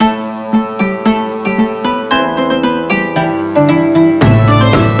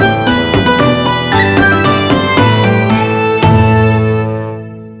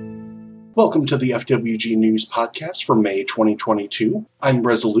Welcome to the FWG News Podcast for May 2022. I'm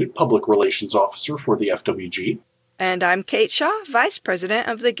Resolute, Public Relations Officer for the FWG. And I'm Kate Shaw, Vice President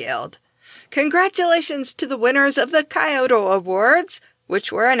of the Guild. Congratulations to the winners of the Kyoto Awards,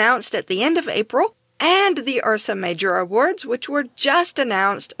 which were announced at the end of April, and the Ursa Major Awards, which were just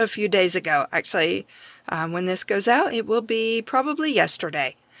announced a few days ago. Actually, when this goes out, it will be probably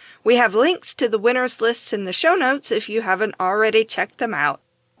yesterday. We have links to the winners' lists in the show notes if you haven't already checked them out.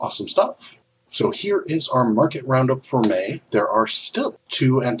 Awesome stuff. So here is our market roundup for May. There are still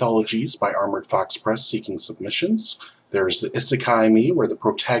 2 anthologies by Armored Fox Press seeking submissions. There's the Isekai Me, where the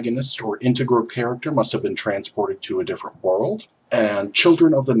protagonist or integral character must have been transported to a different world, and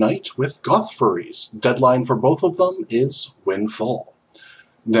Children of the Night with Goth Furries. Deadline for both of them is when fall.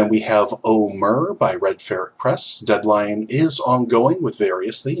 Then we have O Mer by Red Ferret Press. Deadline is ongoing with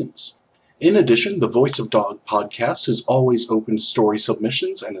various themes. In addition, the Voice of Dog podcast is always open to story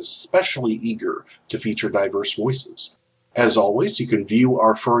submissions and is especially eager to feature diverse voices. As always, you can view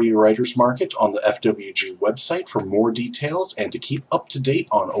our furry writers market on the FWG website for more details and to keep up to date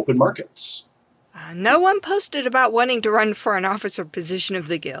on open markets. No one posted about wanting to run for an officer position of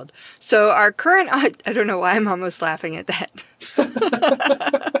the Guild. So our current... I don't know why I'm almost laughing at that.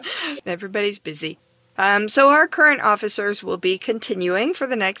 Everybody's busy. So our current officers will be continuing for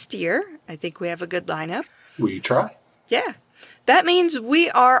the next year. I think we have a good lineup. We try. Yeah. That means we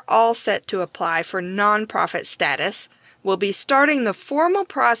are all set to apply for nonprofit status. We'll be starting the formal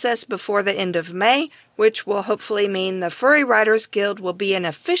process before the end of May, which will hopefully mean the Furry Writers Guild will be an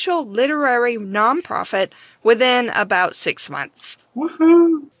official literary nonprofit within about 6 months.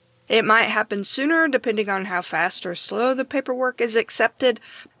 Woohoo! It might happen sooner depending on how fast or slow the paperwork is accepted,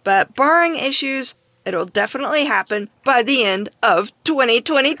 but barring issues, it'll definitely happen by the end of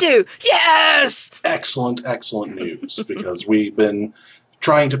 2022. Yes! Excellent news, because we've been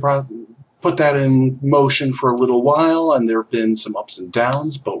trying to put that in motion for a little while, and there have been some ups and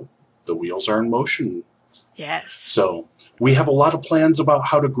downs, but the wheels are in motion. Yes. So we have a lot of plans about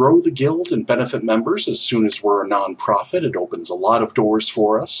how to grow the Guild and benefit members. As soon as we're a nonprofit, it opens a lot of doors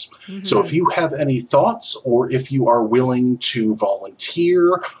for us. Mm-hmm. So if you have any thoughts, or if you are willing to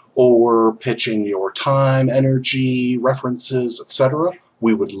volunteer or pitch in your time, energy, references, etc.,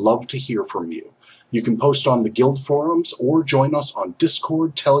 we would love to hear from you. You can post on the Guild forums or join us on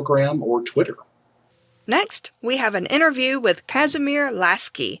Discord, Telegram, or Twitter. Next, we have an interview with Casimir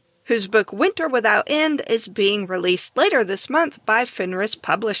Laski, whose book Winter Without End is being released later this month by Fenris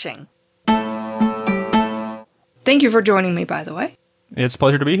Publishing. Thank you for joining me, by the way. It's a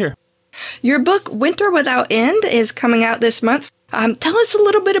pleasure to be here. Your book Winter Without End is coming out this month. Tell us a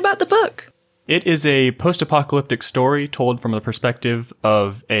little bit about the book. It is a post-apocalyptic story told from the perspective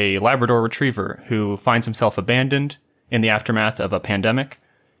of a Labrador retriever who finds himself abandoned in the aftermath of a pandemic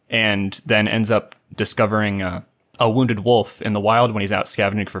and then ends up discovering a wounded wolf in the wild when he's out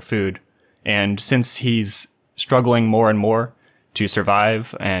scavenging for food. And since he's struggling more and more to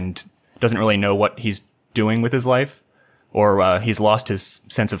survive and doesn't really know what he's doing with his life, or he's lost his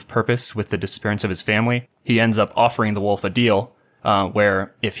sense of purpose with the disappearance of his family, he ends up offering the wolf a deal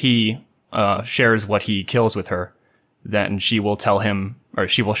where if he shares what he kills with her, then she will tell him, or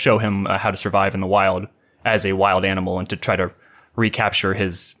she will show him how to survive in the wild as a wild animal and to try to recapture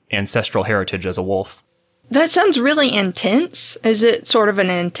his ancestral heritage as a wolf. That sounds really intense. Is it sort of an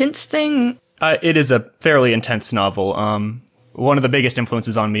intense thing? It is a fairly intense novel. One of the biggest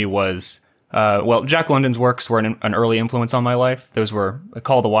influences on me was, Jack London's works were an early influence on my life. Those were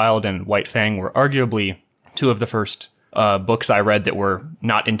Call of the Wild and White Fang were arguably 2 of the first books I read that were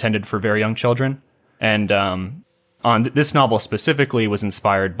not intended for very young children. And this novel specifically was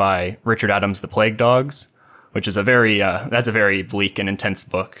inspired by Richard Adams' The Plague Dogs, which is that's a very bleak and intense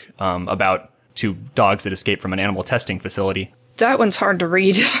book about 2 dogs that escape from an animal testing facility. That one's hard to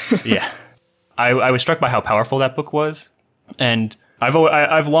read. Yeah. I was struck by how powerful that book was. And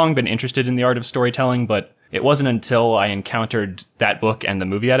I've long been interested in the art of storytelling, but it wasn't until I encountered that book and the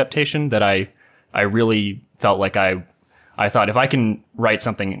movie adaptation that I really felt like I thought, if I can write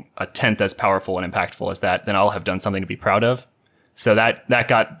something a tenth as powerful and impactful as that, then I'll have done something to be proud of. So that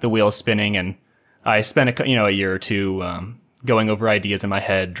got the wheels spinning, and I spent a year or 2 going over ideas in my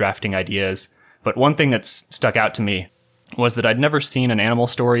head, drafting ideas. But one thing that's stuck out to me was that I'd never seen an animal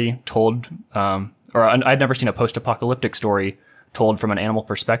story told, or I'd never seen a post-apocalyptic story told from an animal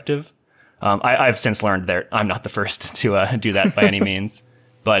perspective. I've since learned that I'm not the first to do that by any means,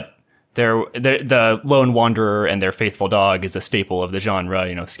 but the lone wanderer and their faithful dog is a staple of the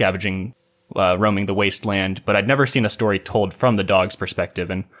genre, scavenging, roaming the wasteland. But I'd never seen a story told from the dog's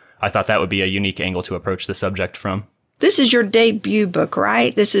perspective, and I thought that would be a unique angle to approach the subject from. This is your debut book,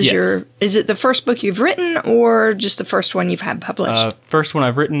 right? This is Yes. is it the first book you've written or just the first one you've had published? First one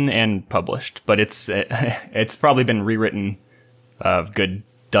I've written and published, but it's probably been rewritten a good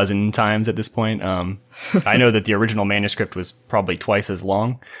dozen times at this point. I know that the original manuscript was probably twice as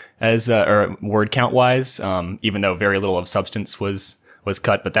long as, or word count wise, even though very little of substance was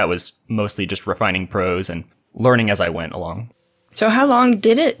cut, but that was mostly just refining prose and learning as I went along. So how long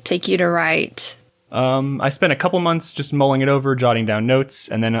did it take you to write? I spent a couple months just mulling it over, jotting down notes,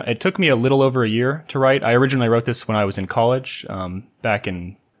 and then it took me a little over a year to write. I originally wrote this when I was in college, back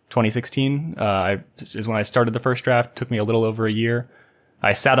in 2016. Is when I started the first draft. It took me a little over a year.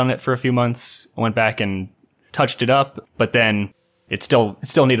 I sat on it for a few months, went back and touched it up, but then it still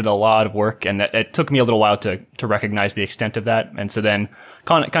needed a lot of work, and it took me a little while to recognize the extent of that. And so then,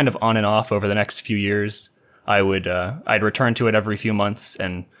 kind of on and off over the next few years, I'd return to it every few months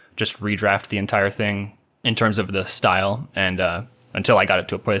and just redraft the entire thing in terms of the style, and until I got it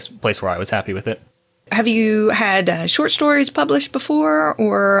to a place where I was happy with it. Have you had short stories published before,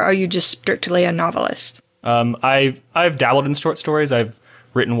 or are you just strictly a novelist? I've dabbled in short stories. I've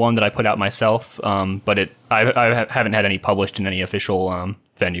written one that I put out myself, but I haven't had any published in any official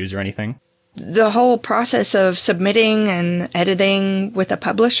venues or anything. The whole process of submitting and editing with a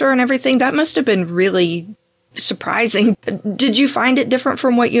publisher and everything, that must have been really surprising. Did you find it different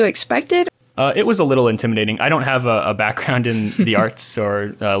from what you expected? It was a little intimidating. I don't have a background in the arts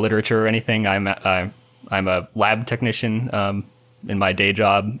or literature or anything. I'm a lab technician in my day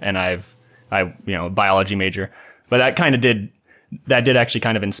job, and I'm a biology major. But that did actually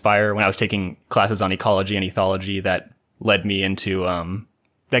kind of inspire when I was taking classes on ecology and ethology. That led me into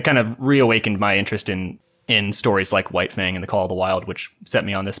that kind of reawakened my interest in stories like White Fang and The Call of the Wild, which set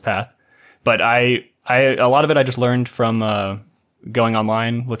me on this path. But a lot of it I just learned from going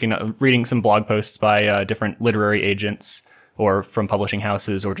online, reading some blog posts by different literary agents or from publishing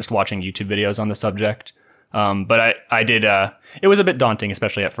houses, or just watching YouTube videos on the subject. But I did, it was a bit daunting,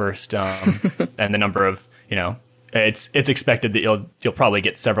 especially at first. And the number of, it's expected that you'll probably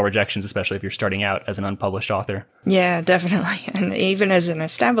get several rejections, especially if you're starting out as an unpublished author. Yeah, definitely. And even as an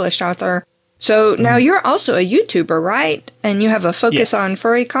established author. So now you're also a YouTuber, right? And you have a focus on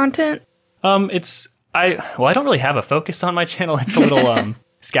furry content? I don't really have a focus on my channel. It's a little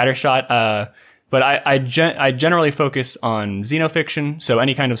scattershot. But I generally focus on xenofiction, so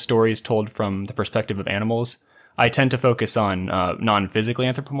any kind of stories told from the perspective of animals. I tend to focus on non-physically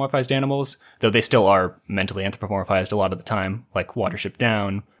anthropomorphized animals, though they still are mentally anthropomorphized a lot of the time, like Watership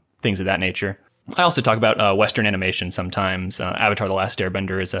Down, things of that nature. I also talk about Western animation sometimes. Avatar: The Last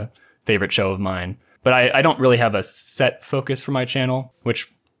Airbender is a favorite show of mine. But I don't really have a set focus for my channel,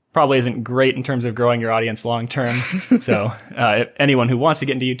 which probably isn't great in terms of growing your audience long term. So if anyone who wants to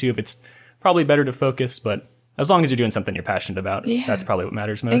get into YouTube, it's probably better to focus, but as long as you're doing something you're passionate about, that's probably what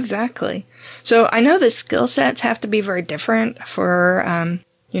matters most. Exactly. So I know the skill sets have to be very different for,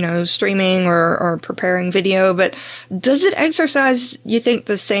 streaming or preparing video, but does it exercise, you think,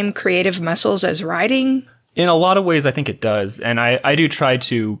 the same creative muscles as writing? In a lot of ways, I think it does. And I do try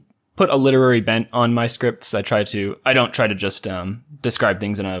to put a literary bent on my scripts. I don't try to just describe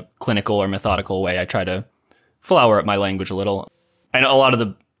things in a clinical or methodical way. I try to flower up my language a little. And a lot of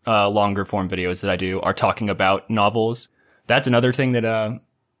the longer form videos that I do are talking about novels. That's another thing that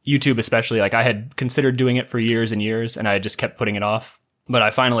YouTube especially, like I had considered doing it for years and years, and I just kept putting it off. But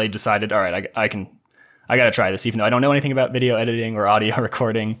I finally decided, all right, I got to try this, even though I don't know anything about video editing or audio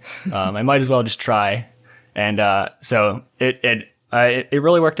recording. I might as well just try. And so it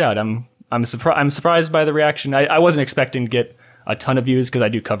really worked out. I'm surprised by the reaction. I wasn't expecting to get a ton of views because I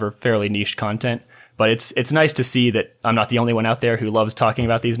do cover fairly niche content. But it's nice to see that I'm not the only one out there who loves talking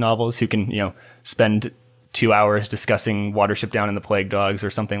about these novels, who can, spend 2 hours discussing Watership Down and the Plague Dogs or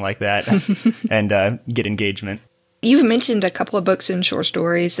something like that and get engagement. You've mentioned a couple of books and short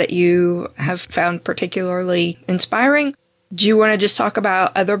stories that you have found particularly inspiring. Do you want to just talk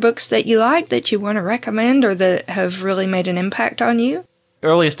about other books that you like, that you want to recommend, or that have really made an impact on you?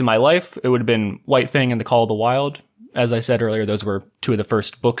 Earliest in my life, it would have been White Fang and The Call of the Wild. As I said earlier, those were two of the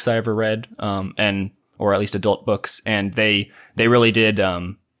first books I ever read, or at least adult books, and they really did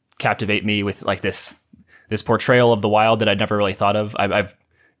captivate me with like this portrayal of the wild that I'd never really thought of. I've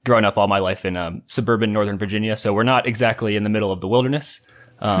grown up all my life in suburban Northern Virginia, so we're not exactly in the middle of the wilderness,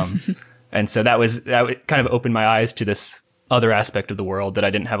 and so that kind of opened my eyes to this other aspect of the world that I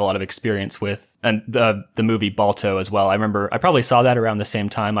didn't have a lot of experience with. And the movie Balto as well. I remember I probably saw that around the same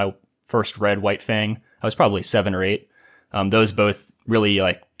time I first read White Fang. I was probably 7 or 8. Those both really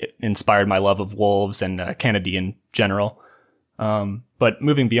inspired my love of wolves and Canada in general. But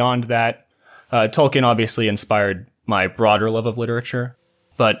moving beyond that, Tolkien obviously inspired my broader love of literature.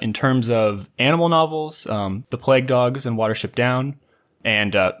 But in terms of animal novels, The Plague Dogs and Watership Down,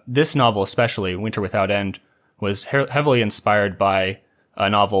 and this novel especially, Winter Without End, was heavily inspired by a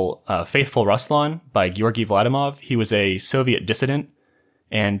novel, Faithful Ruslan by Georgy Vladimov. He was a Soviet dissident,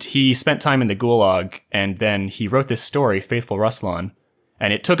 and he spent time in the Gulag, and then he wrote this story, Faithful Ruslan,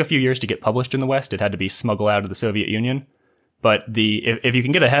 and it took a few years to get published in the West. It had to be smuggled out of the Soviet Union. But if you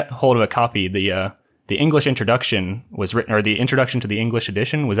can get a hold of a copy, the English introduction was written, or the introduction to the English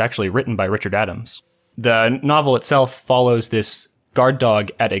edition was actually written by Richard Adams. The novel itself follows this guard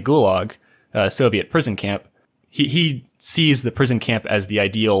dog at a Gulag, Soviet prison camp. He sees the prison camp as the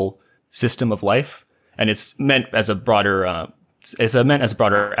ideal system of life, and it's meant as a broader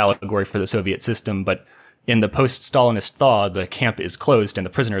allegory for the Soviet system. But in the post-Stalinist thaw, the camp is closed and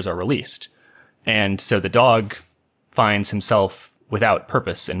the prisoners are released, and so the dog finds himself without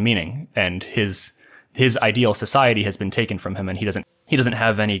purpose and meaning, and his ideal society has been taken from him, and he doesn't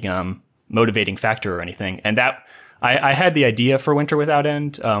have any motivating factor or anything. And that I had the idea for Winter Without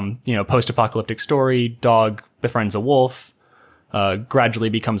End, post-apocalyptic story, dog befriends a wolf, gradually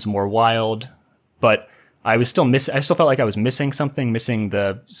becomes more wild, but I still felt like I was missing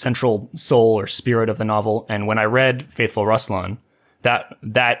the central soul or spirit of the novel. And when I read Faithful Ruslan,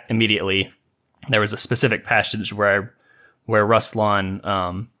 that immediately, there was a specific passage where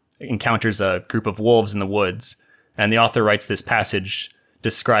Ruslan encounters a group of wolves in the woods, and the author writes this passage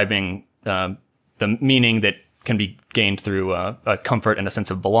describing the meaning that can be gained through a comfort and a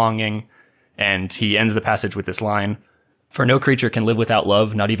sense of belonging. And he ends the passage with this line, "For no creature can live without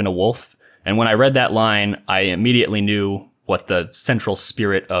love, not even a wolf." And when I read that line, I immediately knew what the central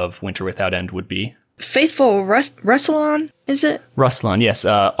spirit of Winter Without End would be. Faithful Ruslan, is it? Ruslan, yes.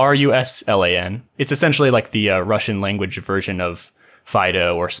 Ruslan. It's essentially like the Russian language version of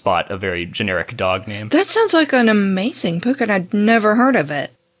Fido or Spot, a very generic dog name. That sounds like an amazing book, and I'd never heard of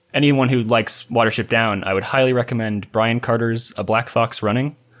it. Anyone who likes Watership Down, I would highly recommend Brian Carter's A Black Fox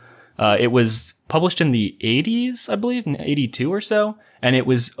Running. It was published in the 80s, I believe, in 82 or so, and it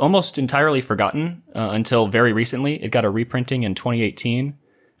was almost entirely forgotten until very recently. It got a reprinting in 2018,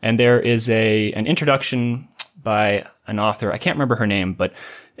 and there is an introduction by an author. I can't remember her name, but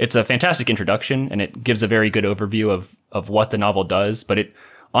it's a fantastic introduction, and it gives a very good overview of what the novel does. But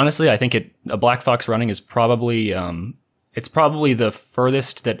honestly, I think A Black Fox Running is probably it's probably the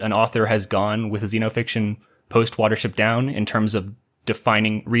furthest that an author has gone with a xenofiction post Watership Down in terms of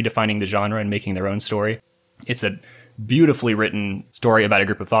redefining the genre and making their own story. It's a beautifully written story about a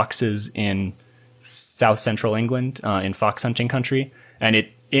group of foxes in South Central England, in fox hunting country, and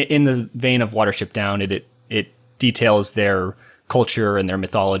in the vein of Watership Down, it details their culture and their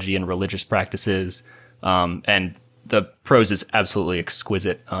mythology and religious practices, and the prose is absolutely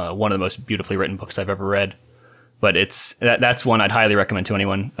exquisite. One of the most beautifully written books I've ever read. But that's one I'd highly recommend to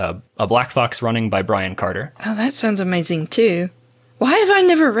anyone. A Black Fox Running by Brian Carter. Oh, that sounds amazing too. Why have I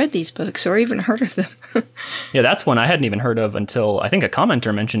never read these books or even heard of them? Yeah, that's one I hadn't even heard of until I think a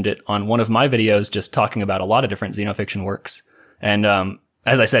commenter mentioned it on one of my videos, just talking about a lot of different xenofiction works. And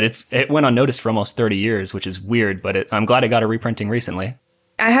as I said, it went unnoticed for almost 30 years, which is weird, but I'm glad it got a reprinting recently.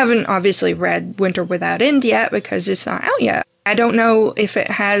 I haven't obviously read Winter Without End yet because it's not out yet. I don't know if it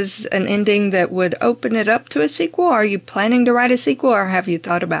has an ending that would open it up to a sequel. Are you planning to write a sequel, or have you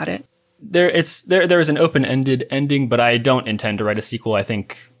thought about it? There is an open-ended ending, but I don't intend to write a sequel. I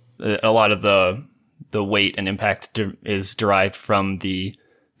think a lot of the weight and impact is derived from the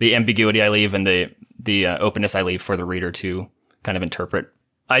ambiguity I leave and the openness I leave for the reader to kind of interpret.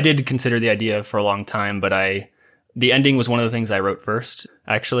 I did consider the idea for a long time, but the ending was one of the things I wrote first,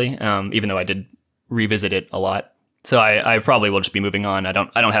 actually, even though I did revisit it a lot. So I probably will just be moving on. I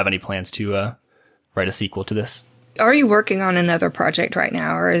don't have any plans to write a sequel to this. Are you working on another project right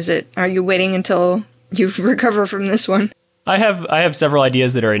now, or are you waiting until you recover from this one? I have several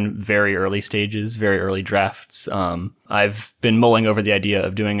ideas that are in very early stages, very early drafts. I've been mulling over the idea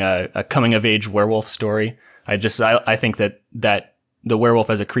of doing a coming of age werewolf story. I think that the werewolf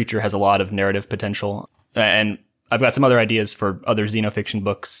as a creature has a lot of narrative potential, and I've got some other ideas for other xenofiction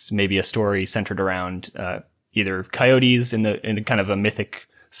books, maybe a story centered around either coyotes in kind of a mythic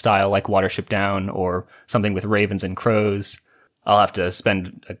style like Watership Down, or something with ravens and crows. I'll have to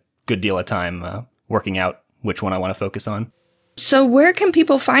spend a good deal of time working out which one I want to focus on. So where can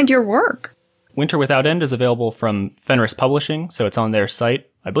people find your work? Winter Without End is available from Fenris Publishing, so it's on their site.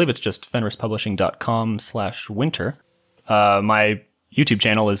 I believe it's just fenrispublishing.com/winter. My YouTube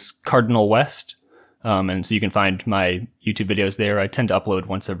channel is Cardinal West, and so you can find my YouTube videos there. I tend to upload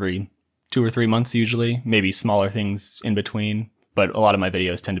once every 2 or 3 months usually, maybe smaller things in between. But a lot of my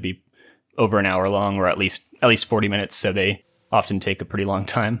videos tend to be over an hour long, or at least 40 minutes, so they often take a pretty long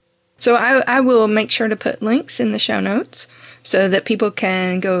time. So I will make sure to put links in the show notes so that people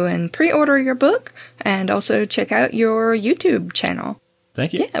can go and pre-order your book and also check out your YouTube channel.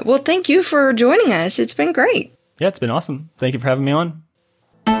 Thank you. Yeah, well, thank you for joining us. It's been great. Yeah, it's been awesome. Thank you for having me on.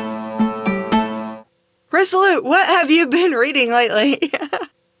 Resolute, what have you been reading lately?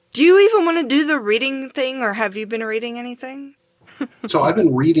 Do you even want to do the reading thing, or have you been reading anything? So I've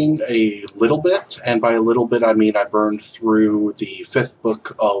been reading a little bit, and by a little bit I mean I burned through the 5th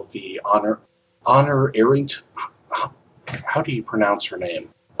book of the Honor Arrington. How do you pronounce her name?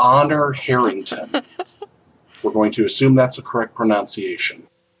 Honor Harrington. We're going to assume that's a correct pronunciation.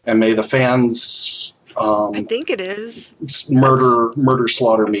 And may the fans I think it is. murder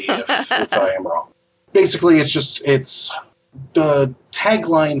slaughter me if I am wrong. Basically, it's the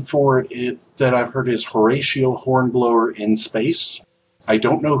tagline for it that I've heard is Horatio Hornblower in space. I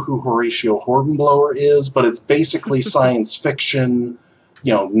don't know who Horatio Hornblower is, but it's basically science fiction,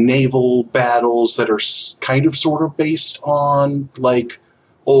 naval battles that are kind of sort of based on like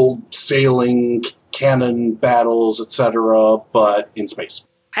old sailing cannon battles, etc., but in space.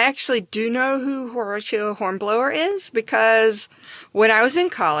 I actually do know who Horatio Hornblower is because when I was in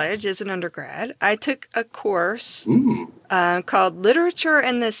college as an undergrad, I took a course called Literature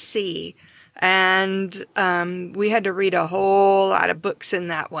and the Sea. And we had to read a whole lot of books in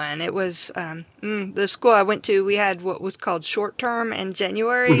that one. It was the school I went to, we had what was called short term and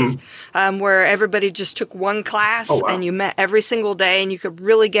Januaries, where everybody just took one class and you met every single day and you could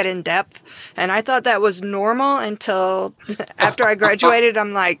really get in depth. And I thought that was normal until after I graduated,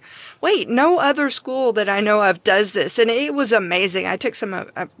 I'm like, wait, no other school that I know of does this. And it was amazing. I took some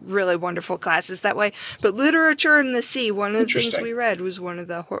really wonderful classes that way. But Literature in the Sea, one of the things we read was one of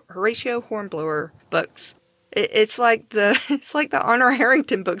the Horatio Hornblower books. It's like the Honor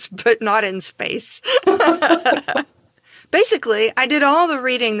Harrington books, but not in space. Basically, I did all the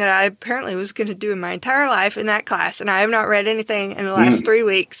reading that I apparently was going to do in my entire life in that class, and I have not read anything in the last 3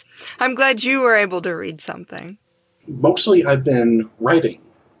 weeks. I'm glad you were able to read something. Mostly I've been writing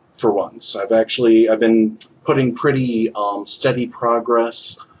for once. I've been putting pretty steady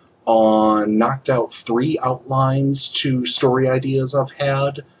progress on knocked out 3 outlines to story ideas I've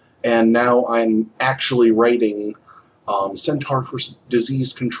had, and now I'm actually writing Centaur for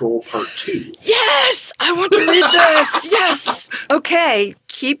Disease Control Part 2. Yes! I want to read this! Yes! Okay,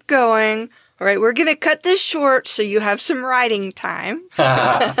 keep going. All right, we're going to cut this short so you have some writing time.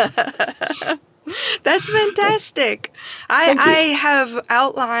 That's fantastic. I have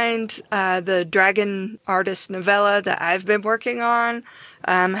outlined the Dragon Artist novella that I've been working on.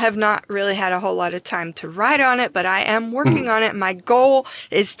 Have not really had a whole lot of time to write on it, but I am working on it. My goal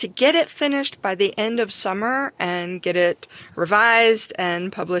is to get it finished by the end of summer and get it revised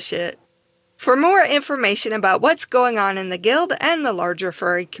and publish it. For more information about what's going on in the Guild and the larger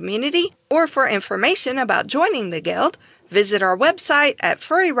furry community, or for information about joining the Guild, visit our website at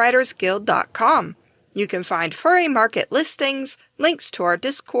furrywritersguild.com. You can find furry market listings, links to our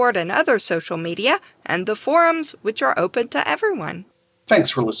Discord and other social media, and the forums, which are open to everyone.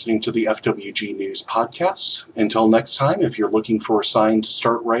 Thanks for listening to the FWG News Podcast. Until next time, if you're looking for a sign to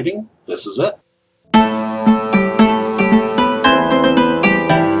start writing, this is it.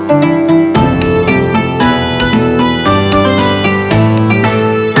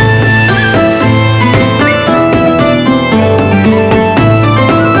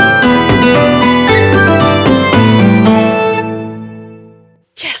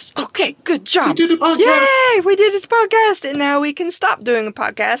 Good job. We did a podcast. Yay! We did a podcast, and now we can stop doing a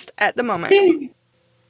podcast at the moment.